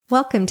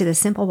Welcome to the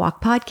Simple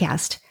Walk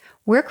Podcast.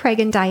 We're Craig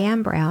and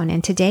Diane Brown,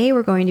 and today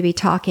we're going to be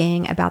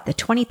talking about the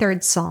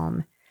 23rd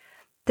Psalm.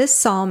 This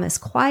psalm is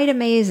quite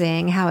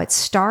amazing how it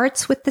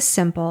starts with the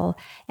simple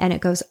and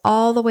it goes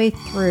all the way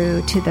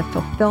through to the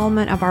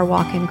fulfillment of our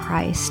walk in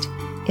Christ.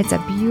 It's a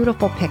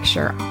beautiful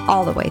picture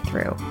all the way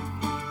through.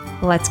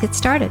 Let's get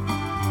started.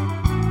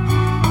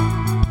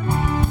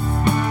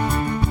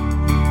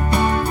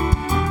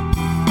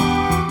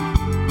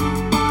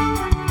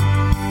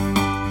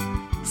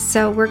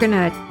 So we're going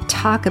to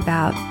talk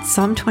about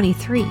Psalm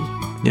 23. Yes.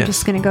 I'm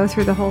just going to go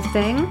through the whole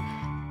thing.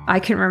 I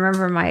can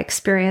remember my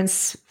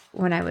experience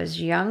when I was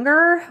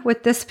younger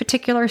with this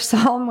particular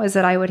psalm was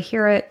that I would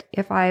hear it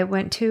if I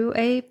went to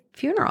a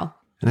funeral.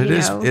 And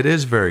it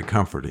is very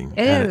comforting.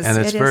 It is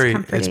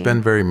comforting. It's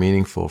been very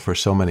meaningful for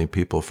so many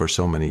people for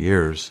so many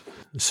years.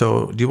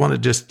 So do you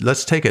want to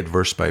let's take it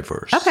verse by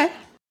verse. Okay.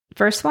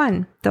 Verse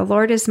 1, the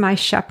Lord is my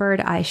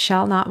shepherd, I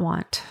shall not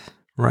want.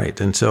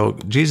 Right. And so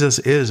Jesus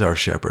is our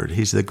shepherd.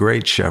 He's the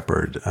great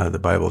shepherd the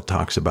Bible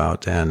talks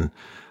about. And,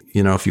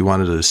 you know, if you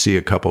wanted to see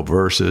a couple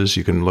verses,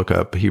 you can look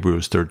up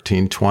Hebrews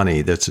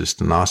 13:20. That's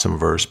just an awesome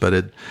verse.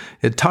 But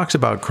it talks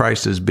about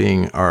Christ as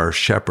being our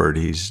shepherd.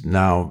 He's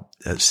now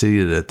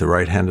seated at the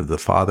right hand of the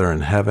Father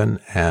in heaven,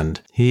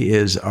 and he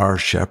is our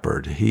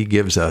shepherd. He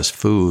gives us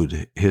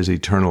food. His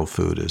eternal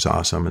food is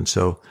awesome. And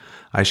so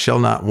I shall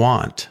not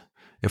want.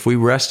 If we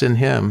rest in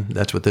him,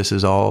 that's what this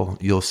is all,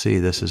 you'll see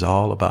this is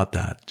all about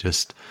that.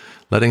 Just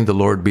letting the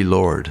Lord be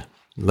Lord,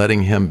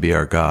 letting him be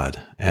our God.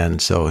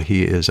 And so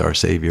he is our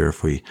Savior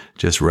if we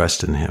just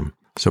rest in him.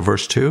 So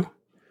verse 2.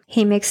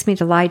 He makes me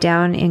to lie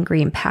down in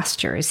green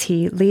pastures.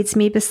 He leads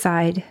me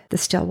beside the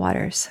still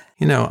waters.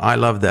 You know, I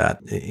love that.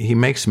 He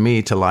makes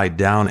me to lie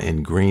down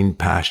in green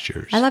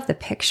pastures. I love the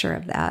picture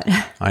of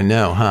that. I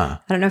know, huh?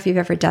 I don't know if you've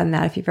ever done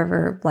that, if you've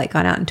ever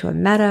gone out into a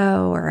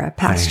meadow or a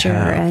pasture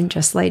and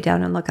just lay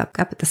down and look up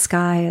at the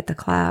sky, at the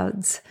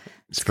clouds.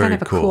 It's very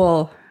kind of a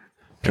cool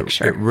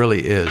picture. It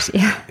really is,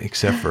 yeah.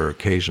 Except for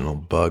occasional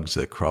bugs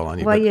that crawl on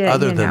you. Well, but yeah,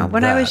 other than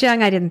when that, I was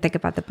young, I didn't think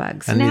about the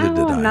bugs. And neither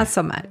did I. Not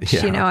so much.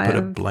 Yeah, put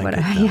a blanket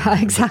down.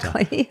 Yeah,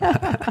 exactly.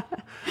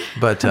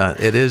 But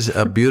it is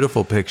a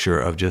beautiful picture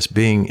of just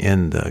being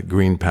in the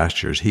green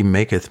pastures. He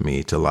maketh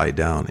me to lie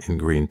down in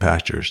green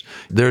pastures.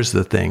 There's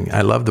the thing.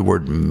 I love the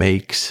word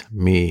makes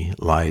me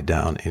lie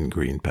down in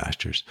green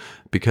pastures.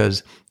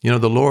 Because, you know,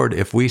 the Lord,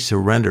 if we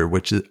surrender,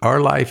 which is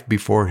our life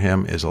before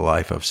him is a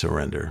life of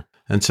surrender.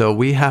 And so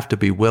we have to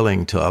be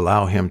willing to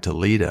allow him to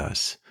lead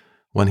us.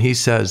 When he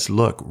says,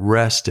 look,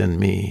 rest in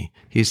me,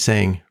 he's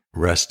saying,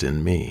 rest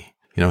in me.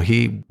 You know,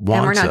 he wants us.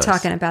 And we're not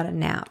talking about a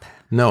nap.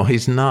 No,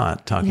 he's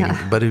not talking.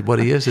 Yeah. But what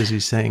he is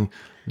he's saying,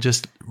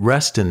 just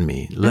rest in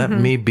me. Let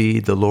me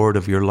be the Lord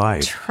of your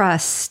life.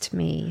 Trust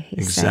me,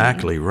 he's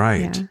Exactly saying.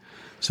 right. Yeah.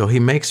 So he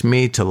makes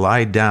me to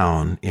lie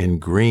down in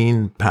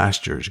green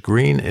pastures.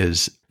 Green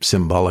is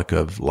symbolic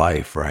of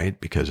life,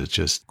 right? Because it's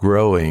just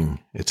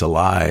growing. It's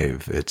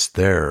alive. It's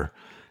there.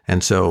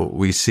 And so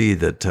we see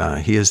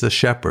that he is the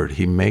shepherd.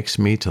 He makes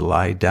me to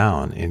lie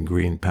down in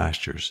green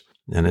pastures.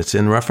 And it's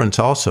in reference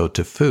also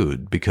to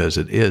food, because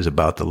it is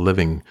about the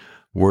living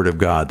word of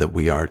God that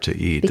we are to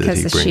eat.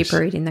 Because the sheep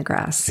are eating the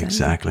grass.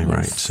 Exactly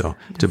right. So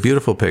it's a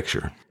beautiful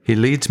picture. He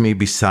leads me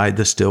beside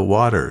the still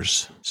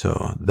waters.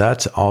 So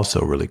that's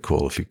also really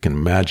cool. If you can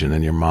imagine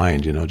in your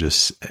mind, you know,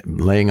 just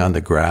laying on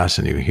the grass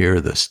and you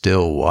hear the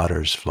still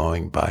waters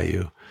flowing by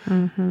you.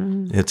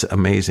 Mm-hmm. It's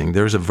amazing.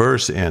 There's a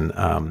verse in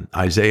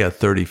Isaiah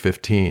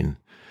 30:15.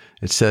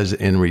 It says,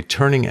 in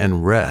returning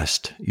and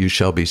rest you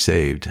shall be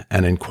saved,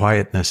 and in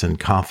quietness and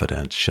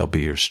confidence shall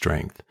be your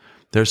strength.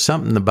 There's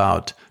something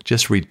about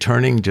just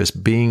returning,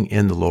 just being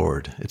in the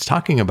Lord. It's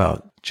talking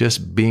about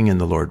just being in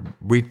the Lord.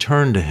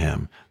 Return to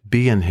him.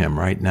 Be in him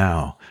right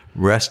now.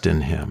 Rest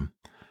in him.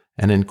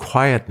 And in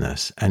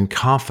quietness and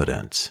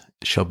confidence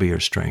shall be your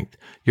strength.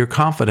 Your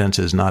confidence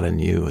is not in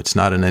you. It's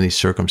not in any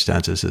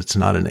circumstances. It's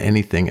not in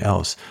anything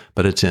else,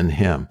 but it's in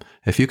him.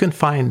 If you can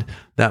find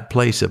that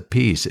place of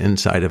peace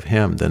inside of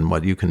him, then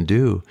what you can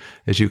do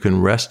is you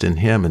can rest in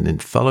him and in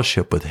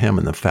fellowship with him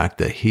in the fact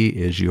that he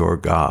is your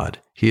God.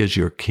 He is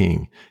your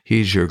king.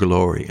 He's your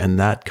glory. And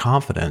that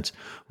confidence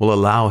will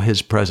allow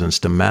his presence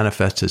to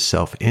manifest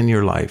itself in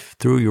your life,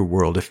 through your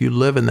world. If you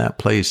live in that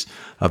place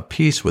of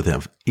peace with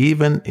him,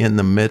 even in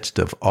the midst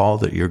of all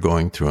that you're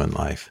going through in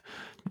life,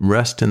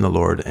 rest in the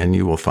Lord and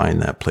you will find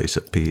that place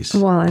of peace.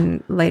 Well,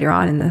 and later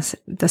on in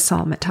the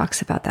psalm, it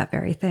talks about that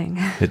very thing.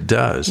 It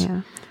does.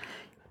 Yeah.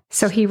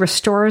 So he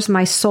restores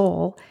my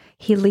soul.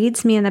 He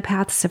leads me in the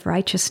paths of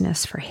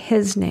righteousness for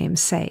his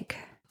name's sake.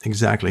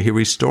 Exactly. He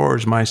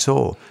restores my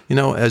soul. You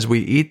know, as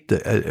we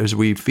as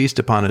we feast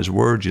upon his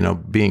word, you know,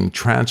 being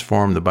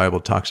transformed, the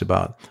Bible talks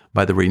about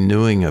by the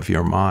renewing of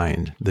your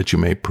mind, that you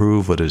may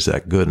prove what is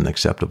that good and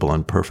acceptable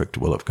and perfect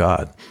will of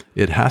God.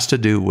 It has to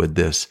do with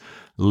this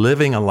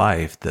living a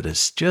life that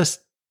is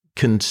just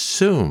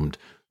consumed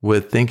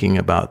with thinking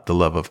about the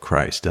love of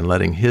Christ and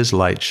letting his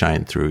light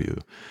shine through you.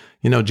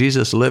 You know,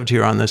 Jesus lived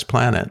here on this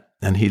planet,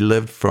 and he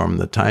lived from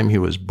the time he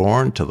was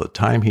born till the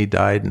time he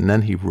died, and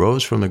then he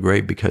rose from the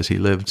grave because he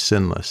lived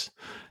sinless.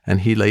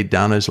 and he laid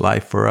down his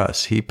life for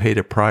us. He paid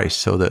a price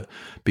so that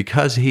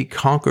because he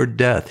conquered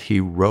death, he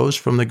rose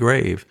from the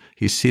grave.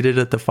 He's seated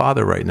at the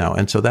Father right now.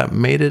 And so that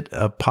made it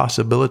a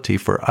possibility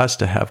for us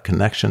to have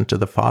connection to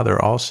the Father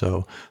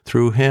also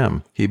through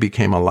him. He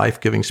became a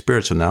life-giving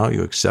spirit. So now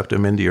you accept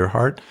him into your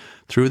heart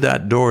through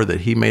that door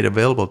that he made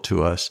available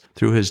to us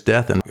through his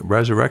death and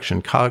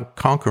resurrection,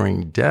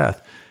 conquering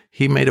death.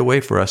 He made a way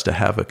for us to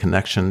have a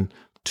connection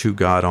to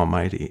God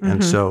Almighty.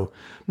 And so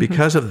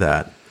because of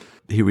that,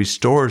 he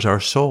restores our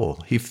soul.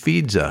 He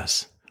feeds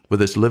us with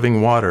his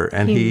living water.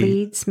 And he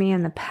leads me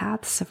in the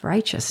paths of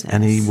righteousness.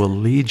 And he will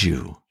lead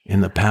you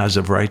in the paths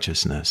of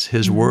righteousness.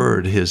 His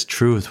word, his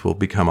truth will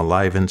become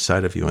alive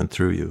inside of you and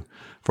through you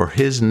for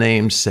his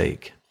name's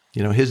sake.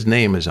 You know, his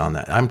name is on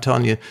that. I'm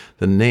telling you,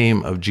 the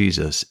name of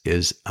Jesus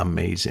is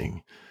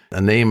amazing.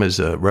 A name is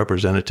a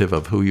representative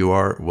of who you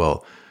are.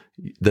 Well,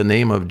 the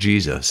name of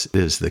Jesus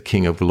is the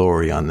King of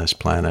glory on this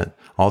planet.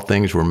 All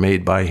things were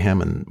made by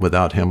him, and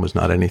without him was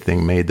not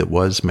anything made that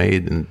was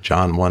made. In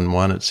John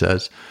 1:1 it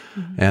says,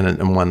 and in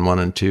 1:1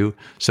 and 2.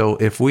 So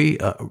if we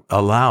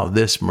allow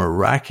this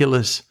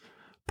miraculous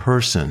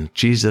person,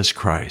 Jesus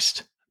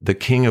Christ, the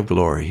King of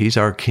glory, he's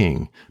our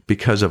King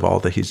because of all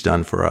that he's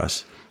done for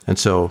us. And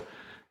so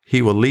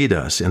he will lead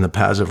us in the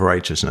paths of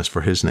righteousness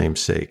for his name's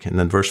sake. And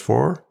then verse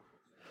 4.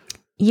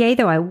 Yea,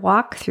 though I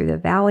walk through the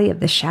valley of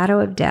the shadow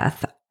of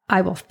death, I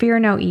will fear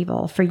no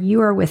evil, for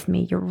you are with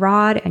me. Your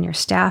rod and your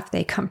staff,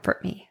 they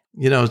comfort me.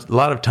 You know, a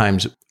lot of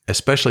times,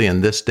 especially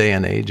in this day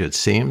and age, it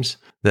seems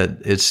that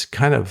it's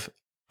kind of...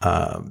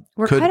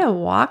 We're kind of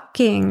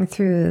walking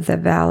through the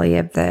valley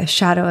of the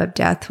shadow of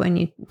death when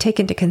you take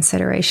into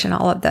consideration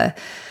all of the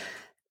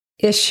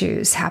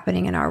issues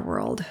happening in our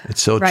world.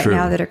 It's so right true.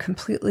 now that are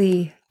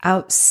completely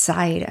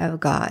outside of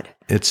God.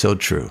 It's so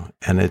true.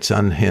 And it's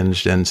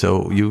unhinged. And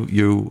so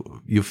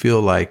you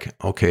feel like,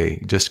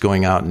 okay, just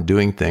going out and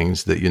doing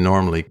things that you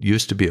normally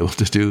used to be able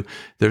to do,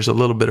 there's a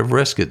little bit of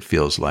risk, it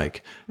feels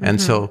like. And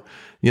so,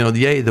 you know,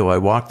 yea, though I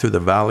walk through the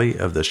valley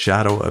of the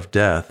shadow of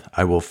death,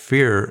 I will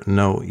fear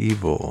no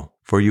evil,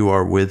 for you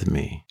are with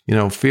me. You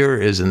know, fear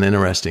is an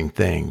interesting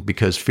thing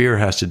because fear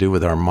has to do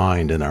with our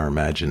mind and our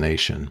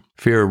imagination.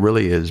 Fear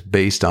really is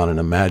based on an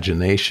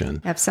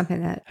imagination of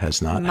something that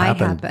has not might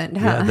happened. Happen.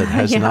 Yeah, that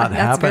has not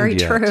happened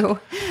yet. That's very true.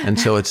 And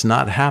so it's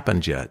not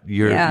happened yet.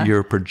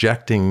 You're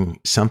projecting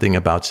something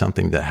about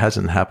something that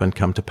hasn't happened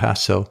come to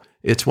pass. So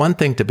it's one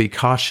thing to be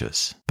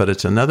cautious, but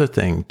it's another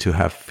thing to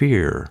have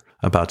fear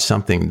about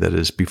something that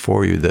is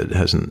before you that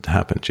hasn't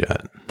happened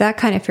yet. That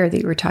kind of fear that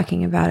you were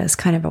talking about is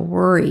kind of a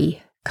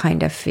worry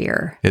kind of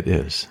fear. It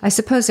is. I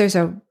suppose there's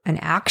an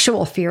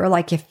actual fear,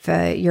 like if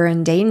you're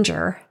in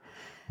danger.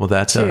 Well,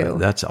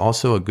 that's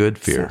also a good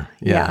fear. So,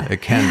 yeah,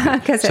 it can be.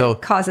 Because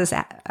it causes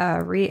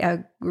a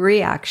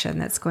reaction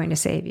that's going to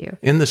save you.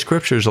 In the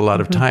scriptures, a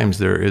lot of times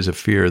there is a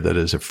fear that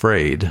is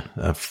afraid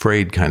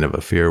kind of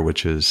a fear,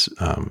 which is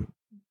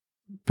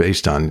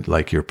based on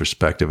like your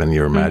perspective and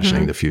you're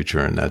imagining the future,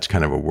 and that's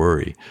kind of a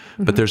worry.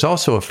 But there's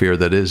also a fear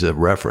that is a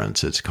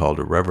reverence. It's called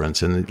a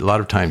reverence. And a lot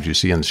of times you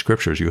see in the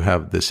scriptures, you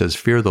have this says,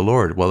 fear the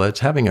Lord. Well, it's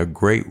having a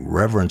great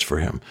reverence for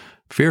him.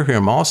 Fear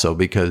him also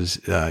because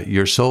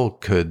your soul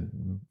could,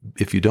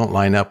 if you don't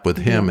line up with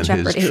him and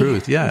his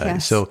truth. Yeah.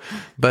 Yes. So,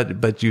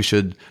 but you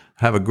should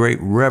have a great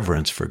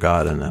reverence for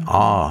God and an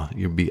awe.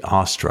 You'd be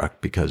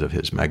awestruck because of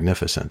his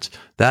magnificence.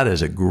 That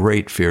is a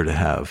great fear to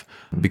have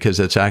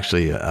because it's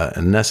actually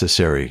a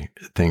necessary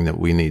thing that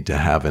we need to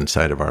have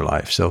inside of our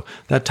life. So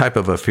that type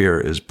of a fear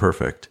is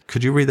perfect.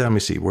 Could you read that? Let me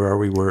see. Where are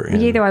we?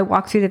 Yea, though I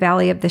walk through the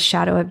valley of the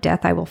shadow of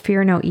death, I will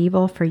fear no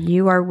evil, for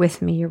you are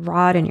with me. Your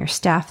rod and your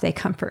staff, they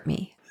comfort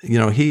me. You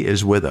know, he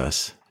is with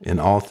us in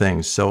all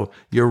things. So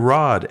your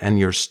rod and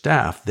your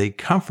staff, they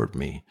comfort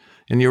me.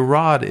 And your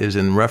rod is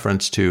in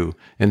reference to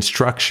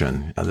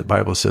instruction. The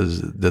Bible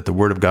says that the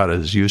word of God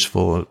is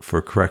useful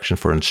for correction,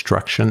 for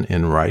instruction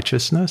in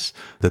righteousness,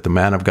 that the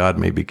man of God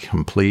may be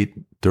complete,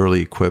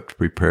 thoroughly equipped,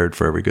 prepared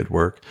for every good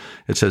work.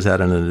 It says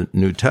that in the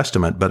New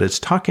Testament, but it's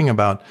talking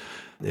about,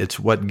 it's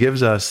what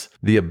gives us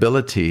the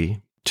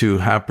ability to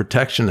have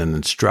protection and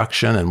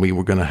instruction, and we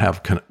were going to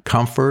have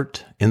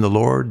comfort in the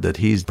Lord, that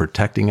he's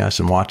protecting us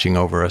and watching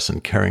over us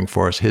and caring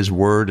for us. His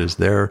word is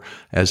there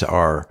as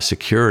our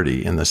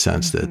security in the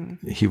sense that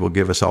he will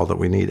give us all that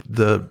we need.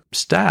 The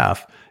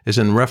staff is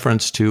in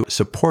reference to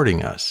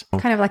supporting us.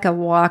 Kind of like a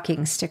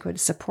walking stick would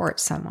support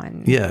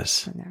someone.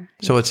 Yes.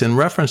 So it's in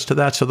reference to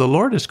that. So the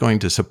Lord is going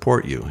to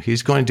support you.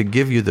 He's going to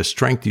give you the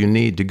strength you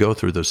need to go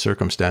through the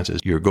circumstances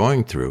you're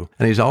going through.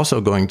 And he's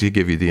also going to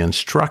give you the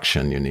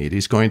instruction you need.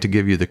 He's going to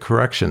give you the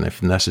correction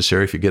if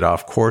necessary, if you get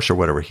off course or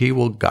whatever. He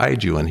will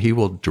guide you and he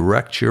will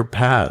direct your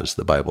paths,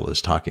 the Bible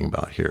is talking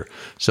about here.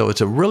 So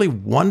it's a really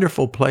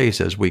wonderful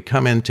place as we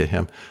come into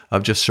him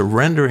of just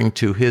surrendering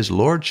to his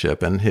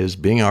lordship and his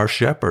being our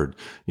shepherd.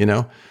 You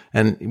know,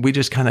 and we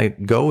just kind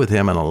of go with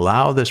him and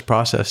allow this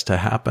process to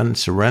happen,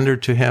 surrender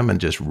to him and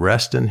just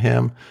rest in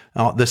him.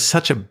 Oh, there's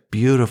such a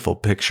beautiful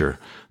picture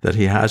that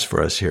he has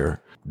for us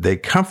here. they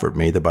comfort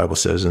me. The Bible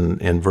says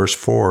in verse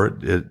 4,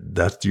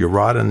 that's your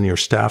rod and your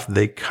staff,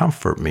 they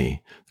comfort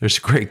me. There's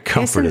great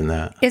comfort in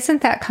that.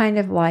 Isn't that kind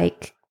of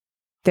like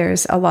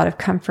there's a lot of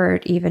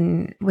comfort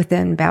even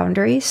within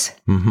boundaries?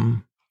 Mm-hmm.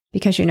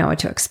 Because you know what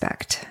to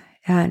expect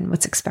and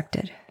what's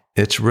expected.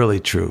 It's really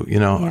true.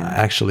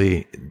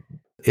 Actually,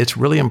 it's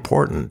really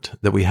important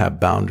that we have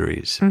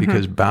boundaries,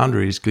 because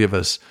boundaries give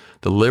us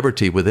the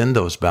liberty within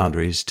those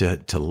boundaries to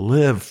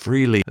live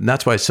freely. And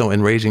that's why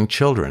in raising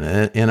children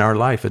in our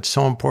life, it's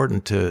so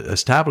important to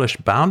establish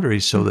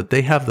boundaries so that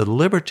they have the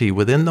liberty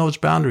within those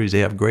boundaries. They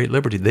have great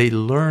liberty. They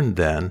learn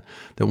then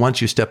that once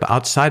you step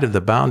outside of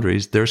the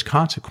boundaries, there's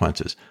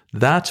consequences.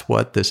 That's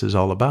what this is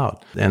all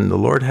about. And the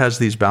Lord has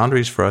these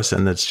boundaries for us,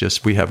 and it's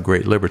just we have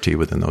great liberty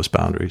within those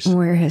boundaries.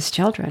 We're His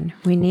children.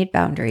 We need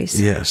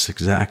boundaries. Yes,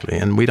 exactly.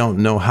 And we don't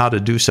know how to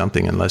do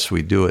something unless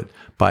we do it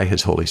by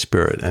His Holy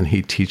Spirit, and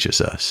He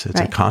teaches us. It's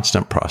a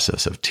constant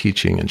process of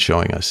teaching and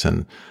showing us,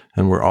 and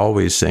we're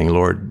always saying,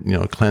 Lord,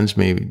 cleanse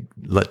me,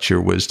 let your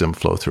wisdom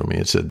flow through me.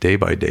 It's a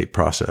day-by-day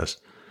process.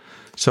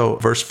 So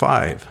verse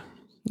 5.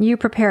 You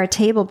prepare a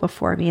table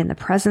before me in the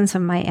presence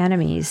of my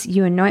enemies.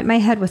 You anoint my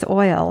head with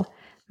oil.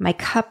 My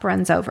cup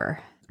runs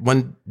over.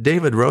 When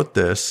David wrote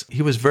this,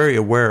 he was very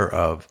aware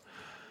of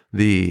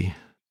the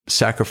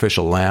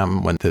sacrificial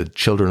lamb when the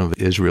children of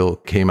Israel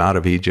came out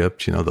of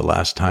Egypt, the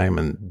last time,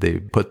 and they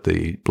put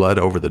the blood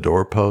over the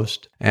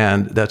doorpost.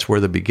 And that's where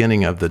the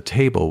beginning of the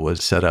table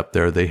was set up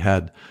there. They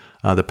had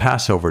the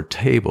Passover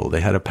table.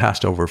 They had a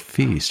Passover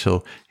feast.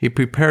 So he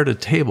prepared a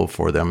table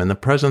for them in the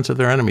presence of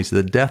their enemies.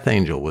 The death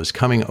angel was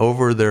coming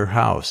over their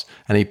house,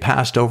 and he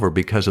passed over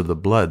because of the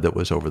blood that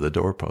was over the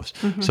doorpost.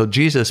 So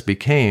Jesus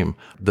became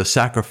the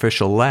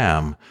sacrificial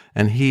lamb,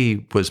 and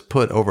he was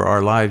put over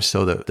our lives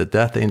so that the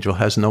death angel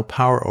has no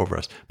power over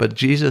us. But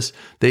Jesus,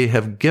 they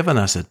have given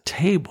us a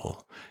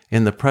table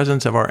in the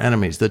presence of our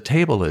enemies. The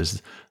table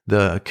is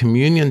the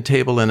communion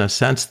table, in a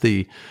sense,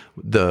 the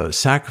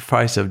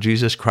sacrifice of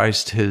Jesus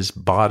Christ, His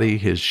body,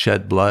 His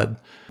shed blood.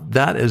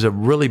 That is a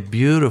really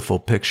beautiful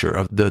picture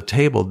of the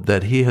table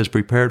that He has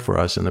prepared for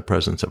us in the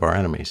presence of our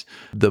enemies.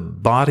 The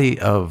body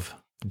of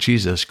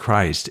Jesus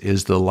Christ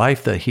is the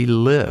life that He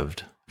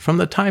lived. From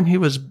the time He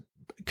was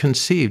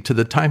conceived to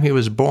the time He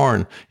was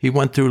born, He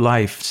went through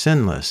life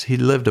sinless. He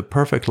lived a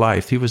perfect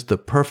life. He was the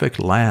perfect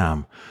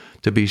lamb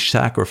to be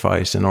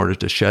sacrificed in order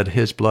to shed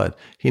His blood.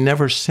 He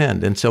never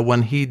sinned. And so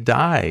when He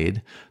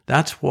died,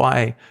 that's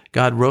why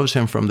God rose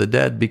Him from the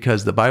dead,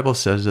 because the Bible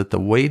says that the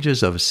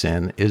wages of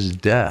sin is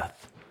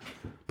death.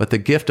 But the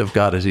gift of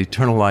God is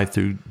eternal life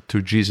through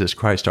Jesus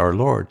Christ our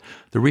Lord.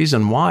 The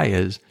reason why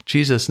is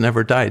Jesus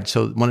never died.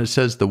 So when it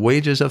says the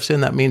wages of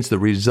sin, that means the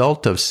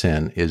result of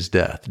sin is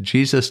death.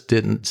 Jesus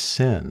didn't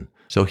sin,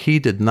 so He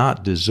did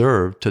not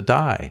deserve to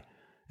die.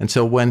 And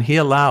so when He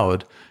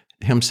allowed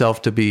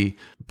Himself to be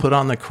put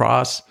on the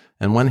cross,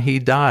 and when He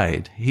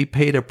died, He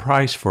paid a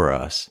price for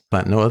us,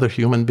 but no other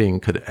human being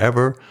could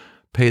ever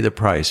pay the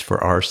price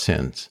for our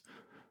sins.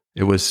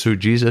 It was through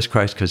Jesus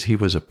Christ, because He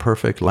was a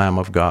perfect Lamb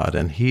of God,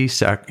 and He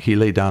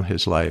laid down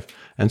His life.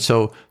 And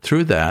so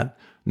through that,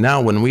 now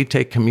when we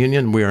take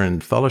communion, we are in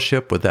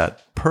fellowship with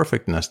that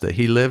perfectness that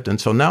He lived. And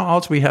so now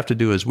all we have to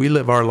do is we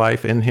live our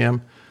life in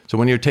Him. So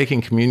when you're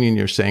taking communion,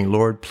 you're saying,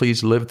 Lord,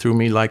 please live through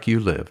me like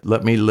You lived.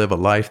 Let me live a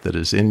life that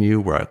is in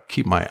You, where I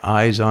keep my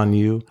eyes on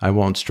You. I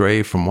won't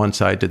stray from one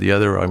side to the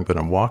other. I'm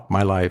going to walk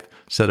my life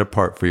set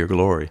apart for Your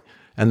glory.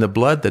 And the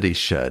blood that He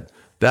shed,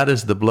 that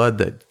is the blood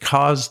that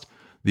caused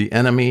the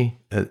enemy.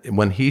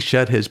 When He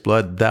shed His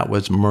blood, that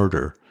was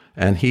murder.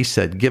 And He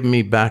said, give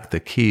me back the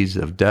keys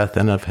of death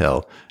and of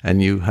hell,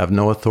 and you have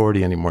no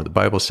authority anymore. The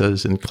Bible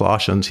says in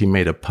Colossians, He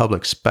made a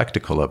public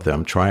spectacle of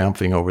them,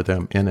 triumphing over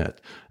them in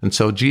it. And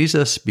so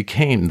Jesus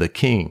became the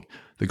King,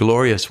 the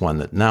glorious one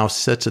that now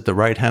sits at the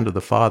right hand of the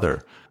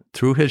Father.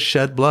 Through His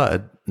shed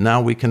blood,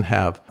 now we can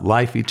have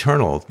life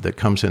eternal that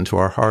comes into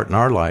our heart and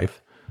our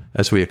life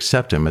as we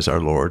accept Him as our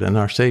Lord and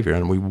our Savior,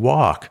 and we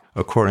walk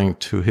according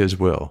to His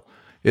will.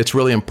 It's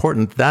really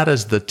important. That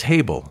is the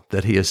table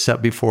that He has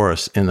set before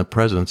us in the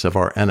presence of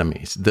our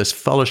enemies. This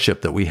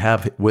fellowship that we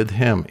have with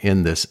Him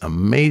in this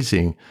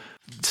amazing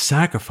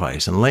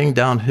sacrifice and laying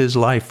down His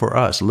life for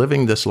us,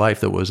 living this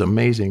life that was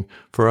amazing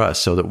for us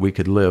so that we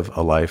could live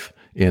a life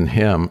in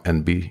Him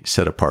and be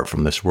set apart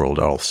from this world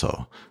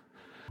also.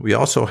 We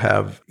also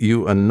have,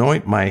 you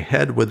anoint my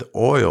head with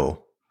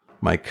oil,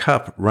 my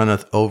cup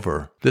runneth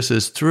over. This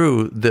is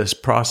through this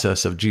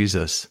process of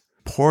Jesus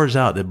pours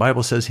out. The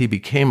Bible says He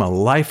became a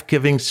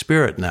life-giving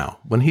Spirit now.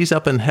 When He's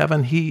up in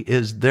heaven, He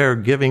is there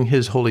giving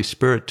His Holy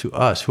Spirit to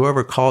us.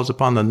 Whoever calls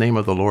upon the name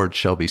of the Lord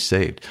shall be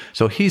saved.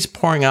 So He's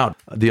pouring out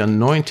the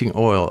anointing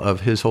oil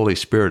of His Holy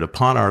Spirit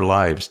upon our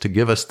lives to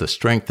give us the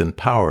strength and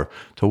power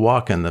to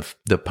walk in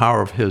the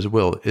power of His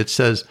will. It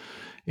says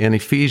in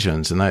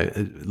Ephesians, and I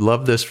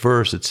love this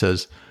verse, it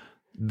says,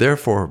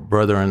 therefore,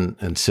 brethren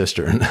and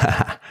sister,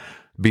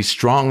 be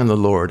strong in the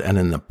Lord and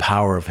in the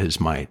power of His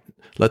might.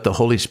 Let the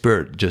Holy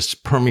Spirit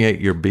just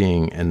permeate your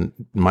being, and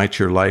might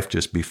your life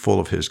just be full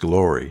of His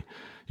glory.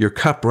 Your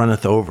cup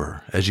runneth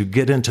over. As you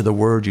get into the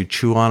Word, you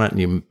chew on it, and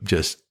you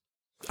just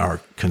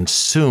are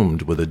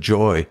consumed with the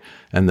joy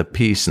and the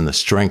peace and the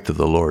strength of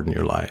the Lord in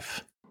your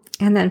life.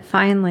 And then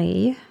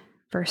finally,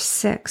 verse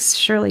 6,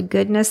 surely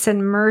goodness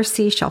and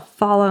mercy shall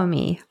follow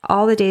me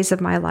all the days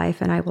of my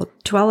life, and I will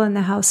dwell in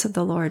the house of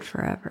the Lord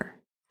forever.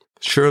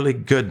 Surely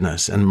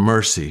goodness and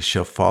mercy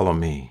shall follow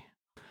me.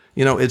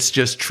 You know, it's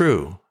just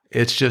true.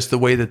 It's just the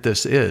way that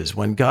this is.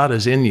 When God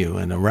is in you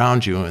and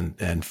around you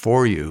and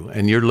for you,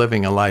 and you're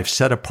living a life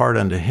set apart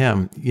unto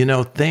Him, you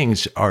know,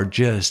 things are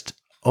just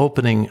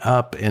opening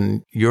up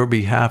in your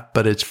behalf,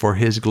 but it's for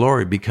His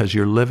glory because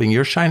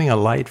you're shining a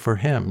light for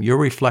Him. Your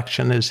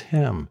reflection is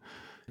Him.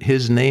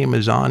 His name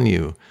is on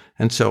you.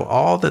 And so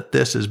all that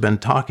this has been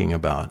talking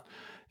about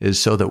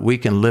is so that we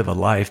can live a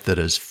life that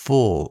is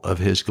full of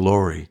His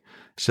glory.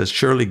 It says,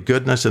 surely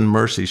goodness and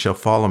mercy shall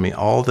follow me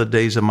all the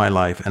days of my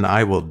life, and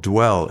I will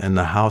dwell in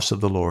the house of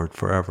the Lord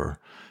forever.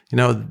 You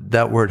know,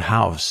 that word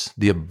house,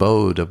 the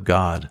abode of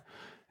God,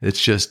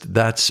 it's just,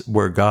 that's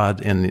where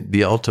God, in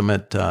the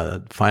ultimate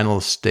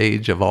final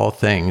stage of all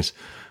things,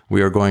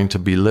 we are going to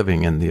be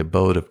living in the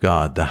abode of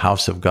God, the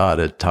house of God.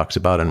 It talks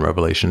about in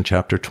Revelation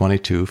chapter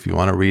 22, if you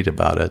want to read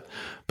about it.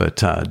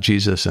 But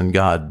Jesus and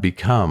God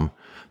become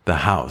the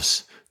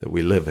house that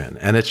we live in.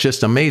 And it's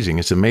just amazing.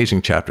 It's an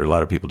amazing chapter. A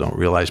lot of people don't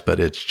realize, but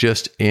it's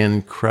just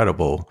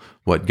incredible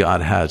what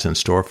God has in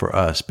store for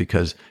us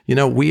because, you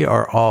know, we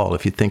are all,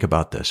 if you think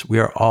about this, we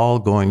are all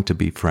going to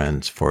be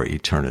friends for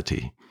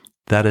eternity.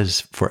 That is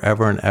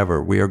forever and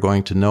ever. We are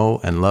going to know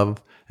and love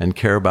and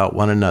care about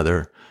one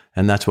another.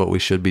 And that's what we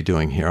should be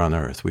doing here on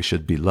earth. We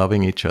should be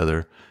loving each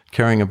other,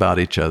 caring about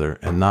each other,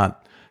 and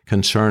not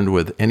concerned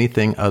with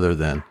anything other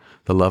than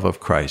the love of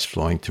Christ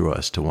flowing through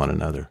us to one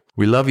another.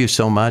 We love you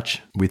so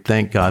much. We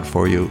thank God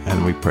for you,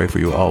 and we pray for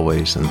you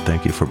always. And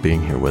thank you for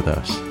being here with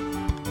us.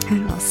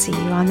 And we'll see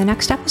you on the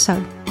next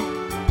episode.